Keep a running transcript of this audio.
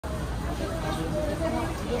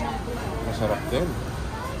Masarap din.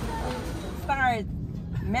 Start.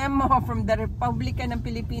 Memo from the Republika ng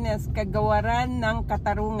Pilipinas, Kagawaran ng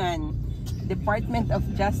Katarungan, Department of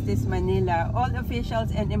Justice, Manila. All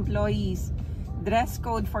officials and employees, dress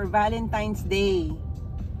code for Valentine's Day.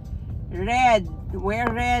 Red. Wear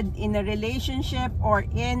red in a relationship or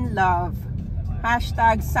in love.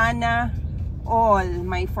 Hashtag sana all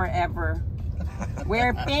my forever.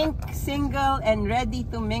 Wear pink, single and ready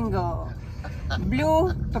to mingle.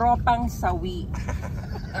 Blue, tropang sawi.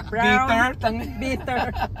 Brown,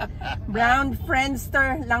 bitter. Brown,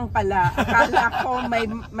 friendster lang pala. Akala ko may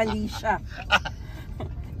mali siya.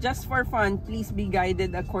 Just for fun, please be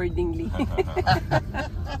guided accordingly.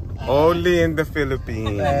 Only in the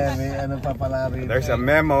Philippines. There's a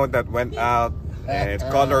memo that went out and it's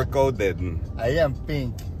color-coded. I am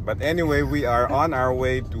pink. But anyway, we are on our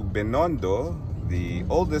way to Binondo, the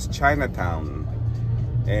oldest Chinatown.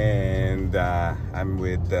 And I'm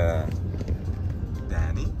with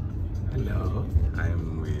Danny. Hello.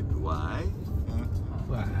 I'm with Y.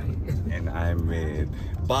 Y. And I'm with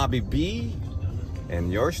Bobby B. And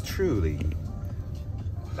yours truly.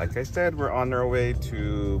 Like I said, we're on our way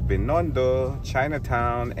to Binondo,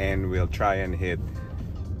 Chinatown, and we'll try and hit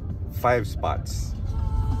 5 spots.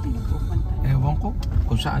 Ewan ko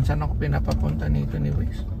kung saan ako pinapapunta nito ni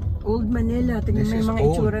Wix. Old Manila, tingnan mo yung mga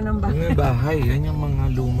itsura ng bahay. Yung bahay, yan yung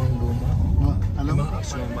mga lumang-luma. Alam mo,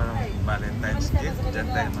 so Valentine's gift, dyan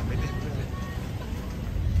tayo mamili.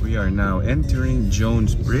 We are now entering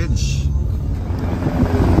Jones Bridge.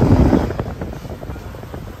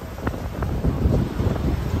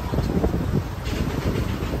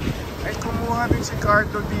 Ay, kumuha din si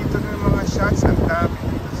Cardo dito ng mga shots. Ang dami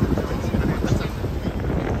dito sa Jones Bridge.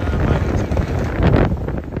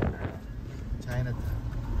 Chinatown.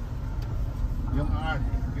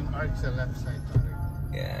 Yung arc sa left side.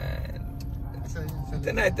 Yan.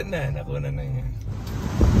 Ito na. Nakuna na yan.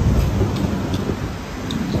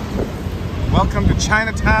 Welcome to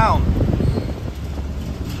Chinatown.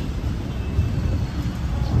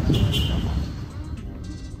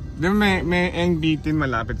 May bitin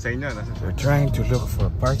malapit sa inyo. We're trying to look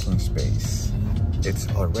for a parking space. It's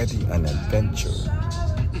already an adventure.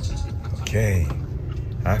 Okay.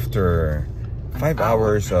 After 5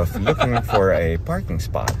 hours of looking for a parking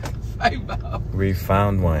spot, we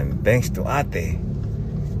found one thanks to Ate.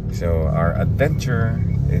 So our adventure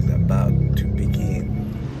is about to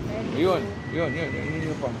begin. Yun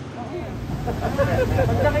pa.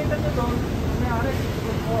 Pag nakita nyo doon,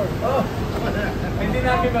 may hindi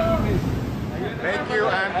namin makamiss. Thank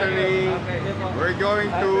you, Anthony. We're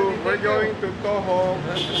going to Toho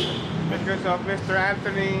because of Mr.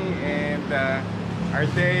 Anthony, and our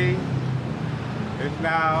day is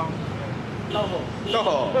now Toho.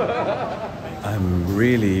 I'm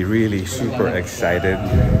really super excited.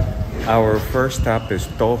 Our first stop is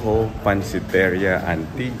Toho Pansiteria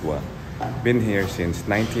Antigua. Been here since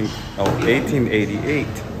 1888.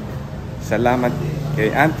 Salamat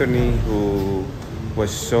kay Anthony, who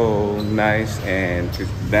was so nice, and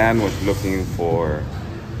Dan was looking for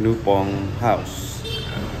Nupong house.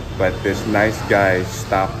 But this nice guy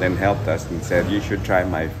stopped and helped us and said, you should try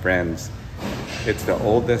my friends. It's the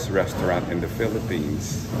oldest restaurant in the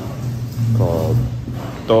Philippines called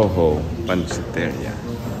Toho Pansiteria.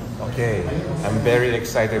 Okay, I'm very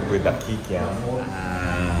excited with the kikiam.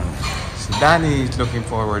 So Danny is looking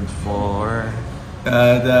forward for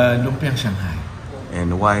The Lumpiang Shanghai.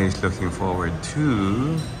 and Y is looking forward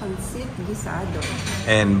to, Pansit gisado.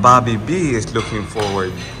 and Bobby B is looking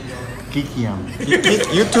forward. Kikiam.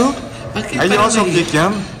 You too? Are you also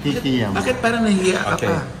kikiam? Kikiam. Bakit parang nahiya ka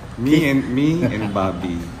Okay. pa? Me and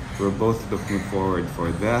Bobby, we're both looking forward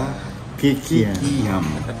for the Kikiam. kikiam.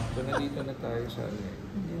 Nandito na tayo sa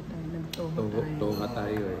Toga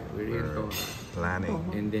tayo eh. We're in Toga. Planning.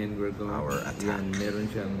 And then we're going, Our attack. yan, meron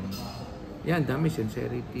siyang, yan, dami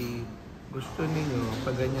sincerity. Gusto ninyo,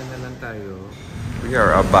 pag ganyan na lang tayo. We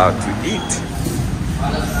are about to eat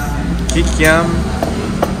kikiam,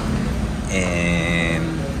 and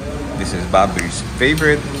this is Bobby's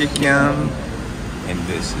favorite kikiam, and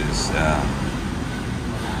this is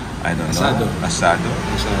I don't know, asado,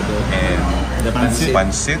 and The pancit.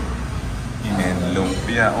 pancit, and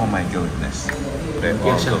lumpia. Oh my goodness, they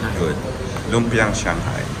all look good. Lumpiang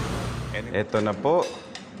Shanghai. Ito na po.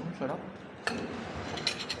 Sarap.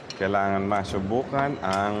 Kailangan masubukan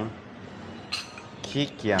ang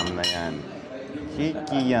kikiam na yan.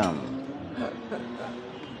 Kikiam.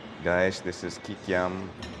 Guys, this is kikiam.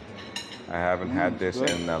 I haven't had this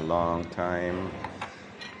in a long time.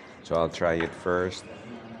 So I'll try it first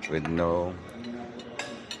with no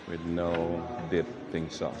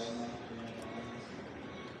dipping sauce.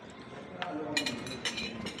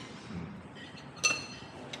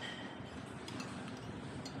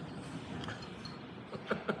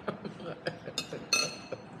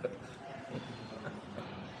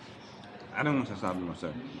 Anong masasabi mo, sir?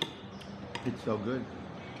 It's so good.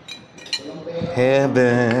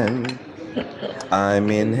 Heaven. I'm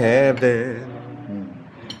in heaven.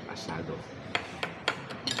 Asado.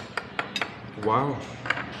 Wow.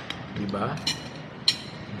 Diba?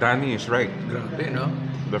 Danny is right. Grabe, no?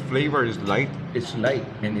 The flavor is light. It's light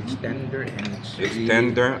and it's tender and It's really-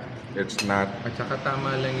 tender. It's not. At saka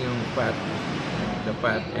tama lang yung fat, the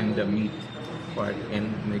fat and the meat part, and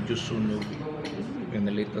medyo sunog and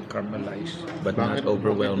a little caramelized but not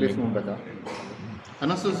overwhelming. Mo ba ito?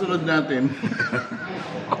 Anong susunod natin?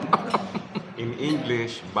 In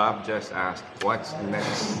English, Bob just asked, "What's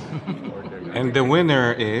next?" And the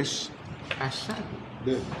winner is. Asado.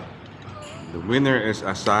 The winner is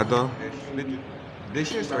asado.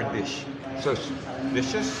 Dishes or dish? So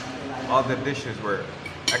dishes. All the dishes were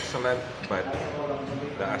excellent, but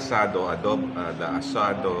the asado,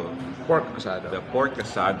 Pork asado. the pork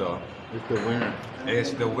asado It's the winner.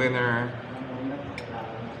 is the winner.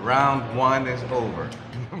 Round 1 is over.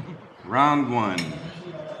 Round 1.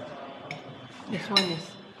 This one is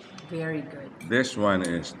very good. This one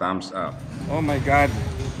is thumbs up. Oh my God.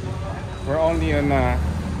 We're only on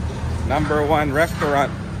 #1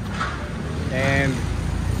 restaurant. And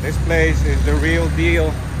this place is the real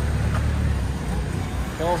deal.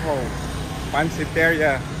 Toho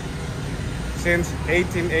Pansiteria since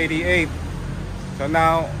 1888. So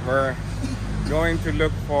now we're going to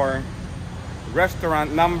look for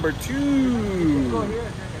restaurant number 2.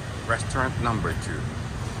 Restaurant number 2.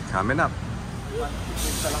 Coming up.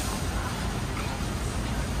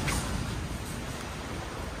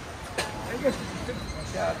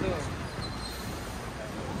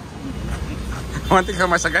 Muntik ka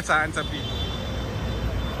masagasaan sa pico.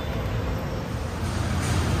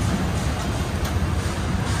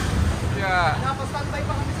 Yeah. Napastandby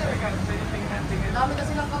pa kami, sir. Dami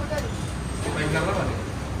kasi ng kartel.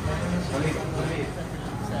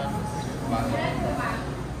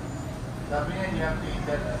 Sabi nga, you have to eat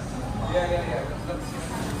that.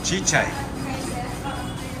 Chichay.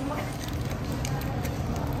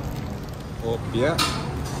 Opia.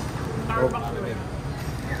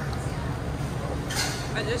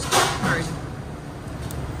 I just heard.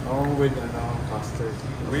 Oh, with custard.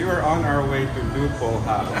 We were on our way to Dupo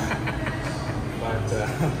House. But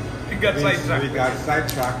we got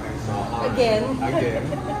sidetracked and so Again. again.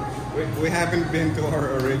 We haven't been to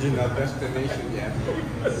our original destination yet.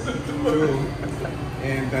 True.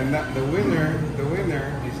 And the winner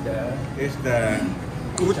is the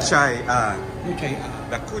kuchay.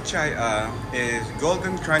 The kuchay is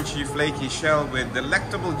golden, crunchy, flaky shell with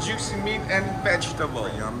delectable, juicy meat and vegetable.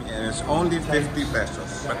 Yummy, and it's only 50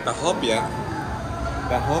 pesos. But the hopia,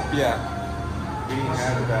 we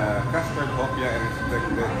have the custard hopia, and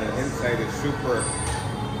the inside is super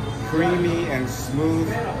creamy and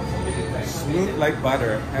smooth like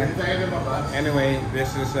butter. And anyway,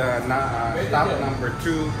 this is stop number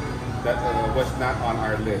 2 that was not on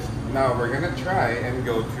our list. Now we're gonna try and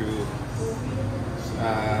go to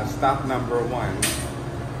stop number 1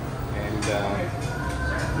 and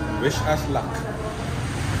wish us luck.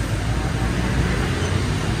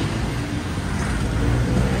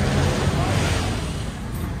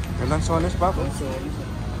 Ilang soles ba?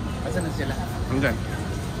 Asan na sila? Andyan.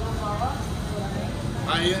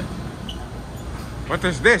 Ayan. What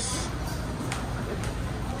is this?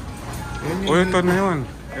 Oh, ito na yun.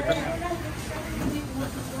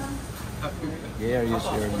 Here is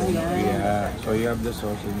your lumpia. So you have the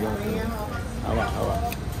sauce in your hawa.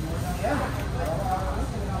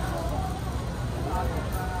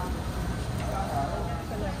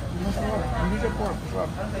 Hindi siya pork.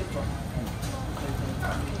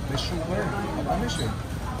 May sugar. Ano siya?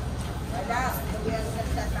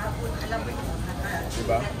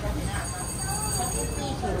 Diba?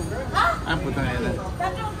 Ah, puta na yan.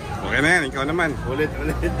 Okay na yan, ikaw naman. Ulit.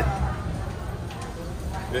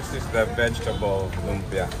 This is the vegetable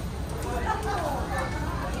lumpia.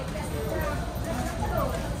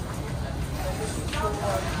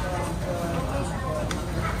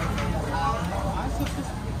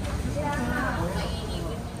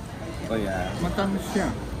 Oh yeah. Matamis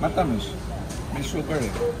siya. Matamis. May sugar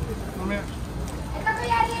eh. Mamaya.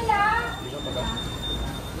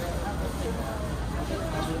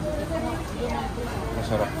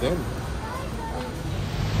 Masarap din.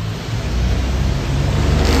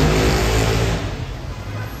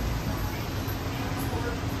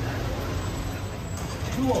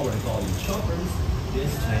 To all our volume shoppers,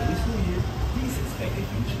 this Chinese New Year, please expect a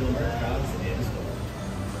huge number of crowds in store.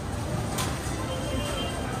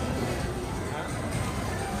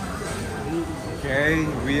 Okay,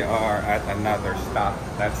 we are at another stop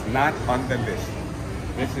that's not on the list.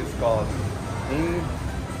 This is called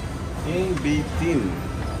in Bitin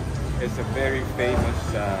is a very famous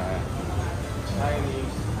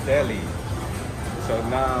Chinese deli. So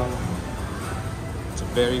now it's a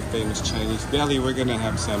very famous Chinese deli. We're gonna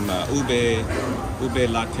have some ube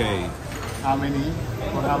latte. How many?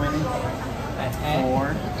 For how many?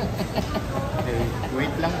 4. Okay,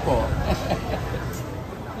 wait lang po.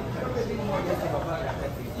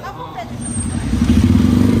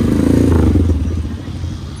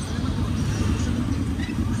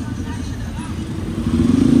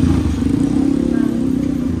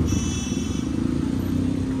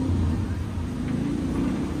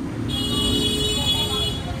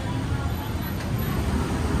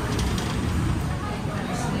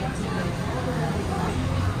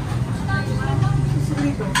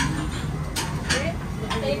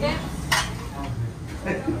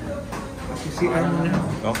 Si ano na?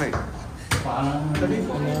 Okay.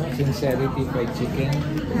 Sincerity fried chicken.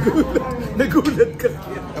 Nagulat ka.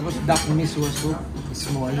 Tapos duck miso soup.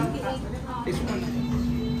 Small.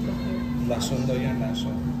 Lason daw yan,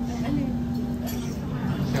 lason.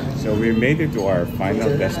 So we made it to our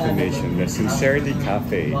final destination, the Sincerity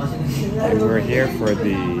Cafe, and we're here for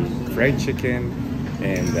the fried chicken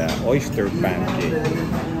and oyster pancake.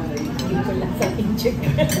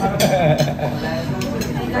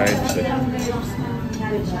 Fried chicken.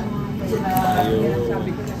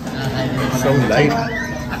 So light.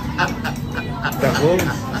 The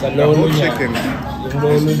whole chicken is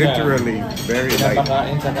literally very light.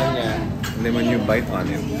 Napakain sa kanya. And then when you bite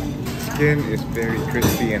on it, skin is very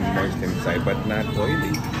crispy and moist inside, but not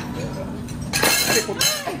oily.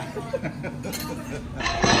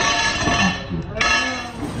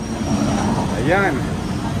 Ayan.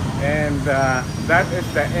 And that is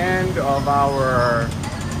the end of our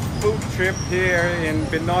food trip here in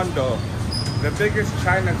Binondo, the biggest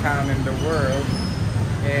Chinatown in the world.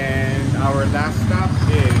 And our last stop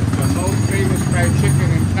is the most famous fried chicken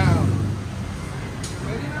in town.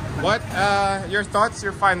 What your thoughts,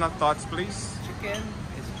 your final thoughts, please? Chicken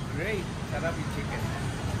is great. Sarap yung chicken.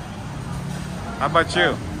 How about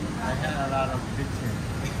you? I had a lot of bitchin.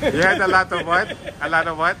 You had a lot of what? A lot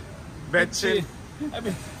of what? Betchin.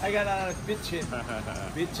 I got a lot of bitchin.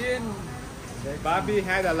 Bitchin. Bobby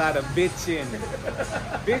had a lot of bitchin.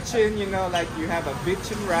 Bitchin, you know, like you have a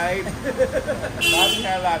bitchin ride. Bobby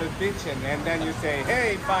had a lot of bitchin, and then you say,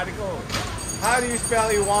 "Hey, Padigo, how do you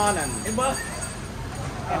spell Iwanan?"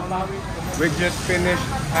 We just finished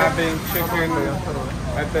having chicken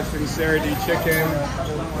at the Sincerity Chicken.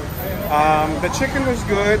 The chicken was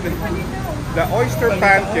good. The oyster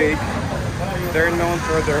pancake, they're known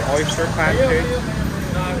for their oyster pancake.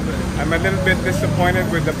 I'm a little bit disappointed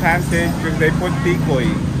with the pancake because they put decoy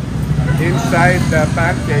inside the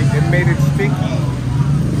pancake and made it sticky.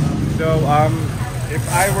 So if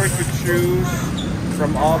I were to choose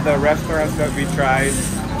from all the restaurants that we tried,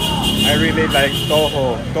 I really like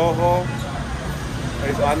Toho. Toho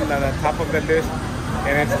is on the top of the list,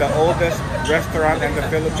 and it's the oldest restaurant in the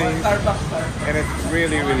Philippines, and it's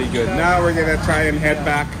really, really good. Now we're gonna try and head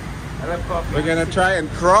back. We're gonna try and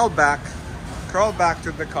crawl back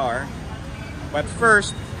to the car. But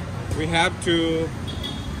first, we have to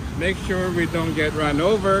make sure we don't get run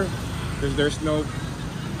over because there's no...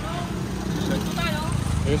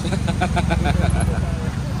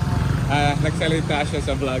 nagsalita siya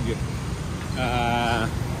sa vlog.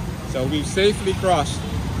 So we've safely crossed,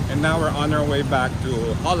 and now we're on our way back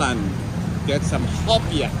to Holland. Get some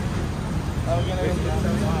hopia.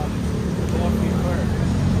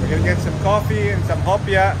 We're gonna get some coffee and some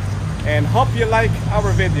hopia, and hope you like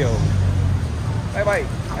our video. Bye bye.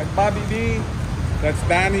 I'm Bobby B. That's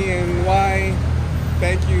Danny and Y.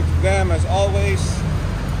 Thank you to them as always.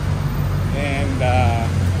 And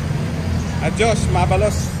adios,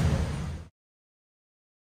 mabalos.